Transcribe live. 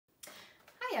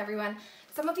everyone.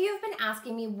 Some of you have been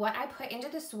asking me what I put into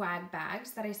the swag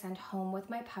bags that I send home with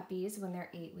my puppies when they're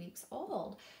 8 weeks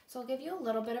old. So I'll give you a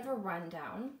little bit of a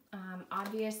rundown.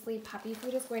 Obviously, puppy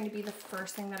food is going to be the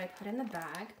first thing that I put in the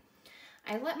bag.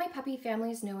 I let my puppy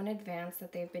families know in advance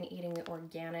that they've been eating the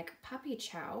organic puppy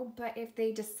chow, but if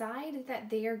they decide that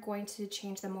they are going to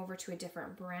change them over to a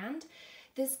different brand,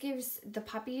 this gives the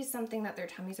puppies something that their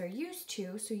tummies are used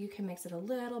to, so you can mix it a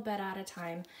little bit at a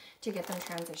time to get them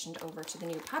transitioned over to the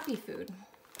new puppy food.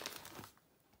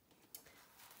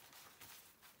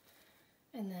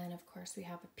 And then of course we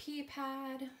have a pee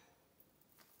pad.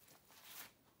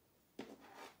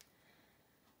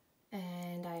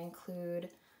 And I include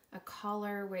a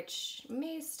collar, which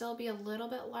may still be a little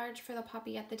bit large for the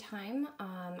puppy at the time.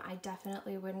 I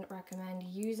definitely wouldn't recommend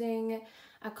using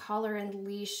a collar and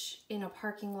leash in a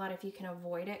parking lot if you can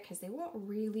avoid it, because they won't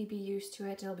really be used to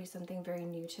it. It'll be something very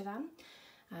new to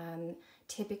them.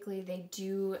 Typically they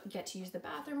do get to use the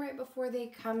bathroom right before they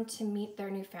come to meet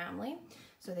their new family,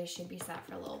 so they should be set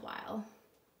for a little while.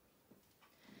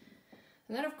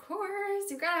 And then of course,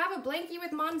 you've got to have a blankie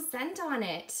with mom's scent on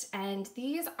it. And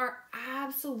these are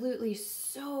absolutely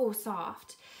so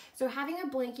soft. So having a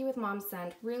blankie with mom's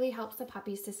scent really helps the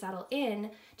puppies to settle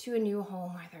in to a new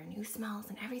home where there are new smells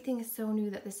and everything is so new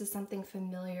that this is something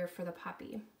familiar for the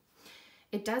puppy.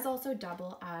 It does also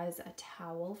double as a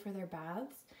towel for their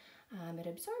baths. It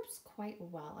absorbs quite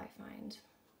well, I find.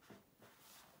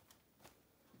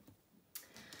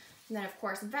 And then of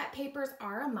course, vet papers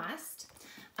are a must.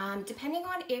 Depending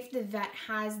on if the vet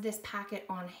has this packet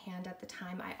on hand at the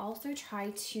time, I also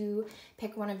try to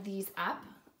pick one of these up,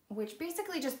 which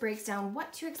basically just breaks down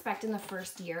what to expect in the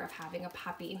first year of having a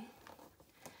puppy.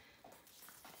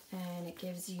 And it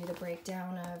gives you the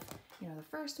breakdown of, you know, the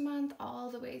first month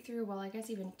all the way through, well, I guess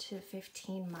even to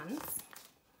 15 months.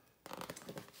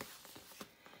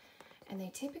 And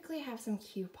they typically have some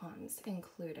coupons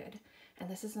included. And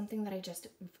this is something that I just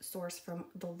source from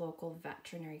the local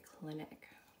veterinary clinic.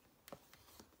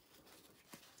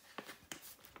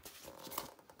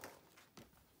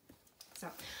 So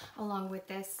along with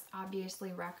this,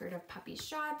 obviously record of puppy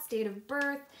shots, date of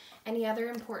birth, any other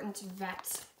important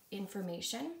vet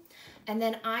information. And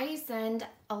then I send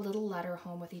a little letter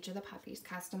home with each of the puppies,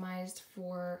 customized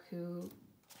for who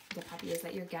the puppy is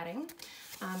that you're getting.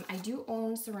 I do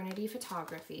own Serenity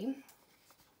Photography.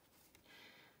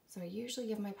 So I usually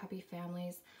give my puppy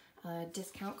families a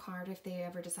discount card if they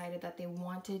ever decided that they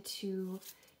wanted to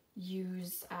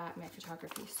use my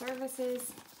photography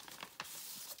services.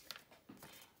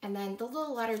 And then the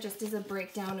little letter just is a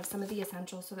breakdown of some of the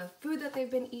essentials, so the food that they've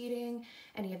been eating,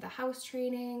 any of the house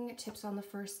training, tips on the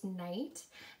first night,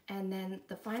 and then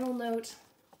the final note.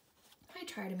 I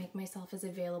try to make myself as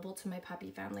available to my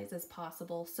puppy families as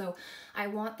possible. So I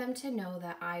want them to know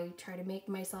that I try to make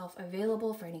myself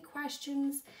available for any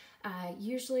questions.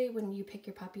 Usually when you pick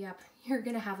your puppy up, you're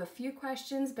gonna have a few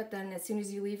questions, but then as soon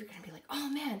as you leave, you're gonna be like, oh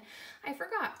man, I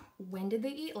forgot. When did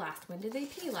they eat last? When did they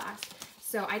pee last?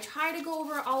 So I try to go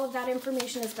over all of that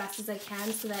information as best as I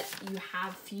can so that you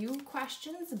have few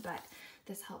questions, but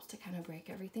this helps to kind of break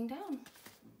everything down.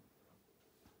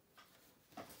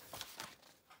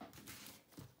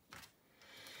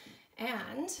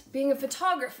 And being a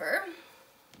photographer,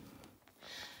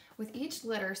 with each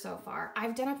litter so far,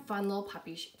 I've done a fun little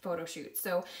puppy photo shoot.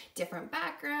 So different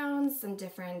backgrounds, some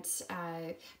different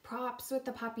props with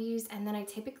the puppies, and then I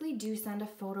typically do send a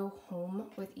photo home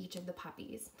with each of the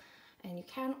puppies. And you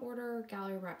can order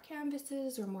gallery wrap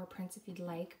canvases or more prints if you'd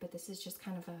like, but this is just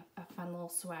kind of a fun little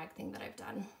swag thing that I've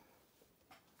done.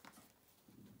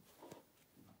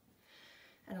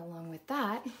 And along with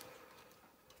that,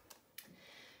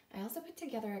 I also put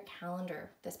together a calendar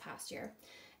this past year.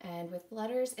 And with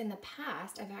letters in the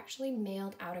past, I've actually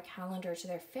mailed out a calendar to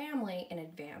their family in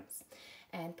advance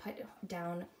and put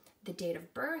down the date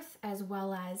of birth as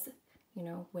well as, you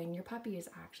know, when your puppy is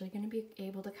actually going to be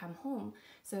able to come home.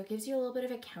 So it gives you a little bit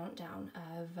of a countdown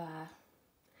of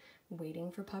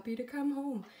waiting for puppy to come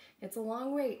home. It's a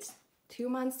long wait. 2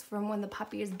 months from when the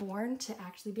puppy is born to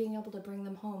actually being able to bring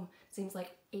them home seems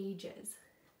like ages.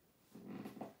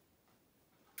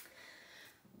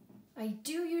 I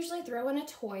do usually throw in a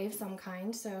toy of some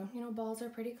kind, so, you know, balls are a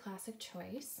pretty classic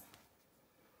choice.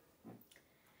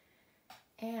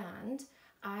 And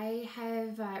I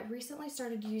have recently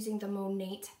started using the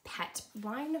Monate pet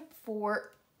line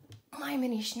for my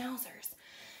Mini Schnauzers.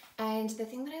 And the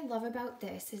thing that I love about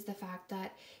this is the fact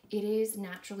that it is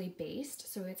naturally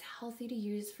based, so it's healthy to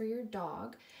use for your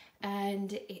dog,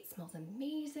 and it smells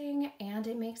amazing, and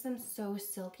it makes them so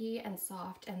silky and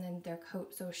soft, and then their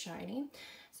coat so shiny.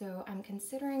 So I'm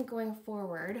considering going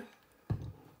forward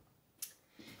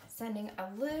sending a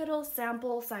little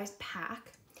sample size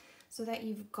pack so that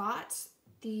you've got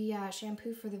the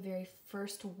shampoo for the very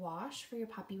first wash for your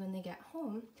puppy when they get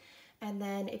home. And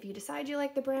then if you decide you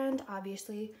like the brand,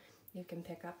 obviously you can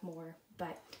pick up more.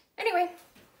 But anyway,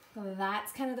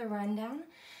 that's kind of the rundown.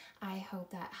 I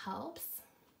hope that helps.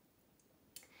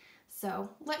 So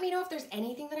let me know if there's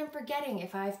anything that I'm forgetting,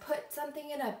 if I've put something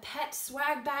in a pet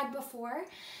swag bag before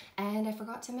and I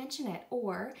forgot to mention it,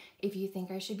 or if you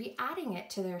think I should be adding it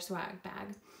to their swag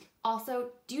bag. Also,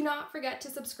 do not forget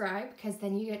to subscribe, because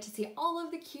then you get to see all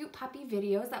of the cute puppy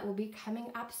videos that will be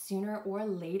coming up sooner or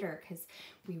later, because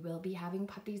we will be having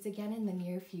puppies again in the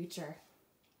near future.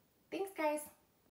 Thanks, guys.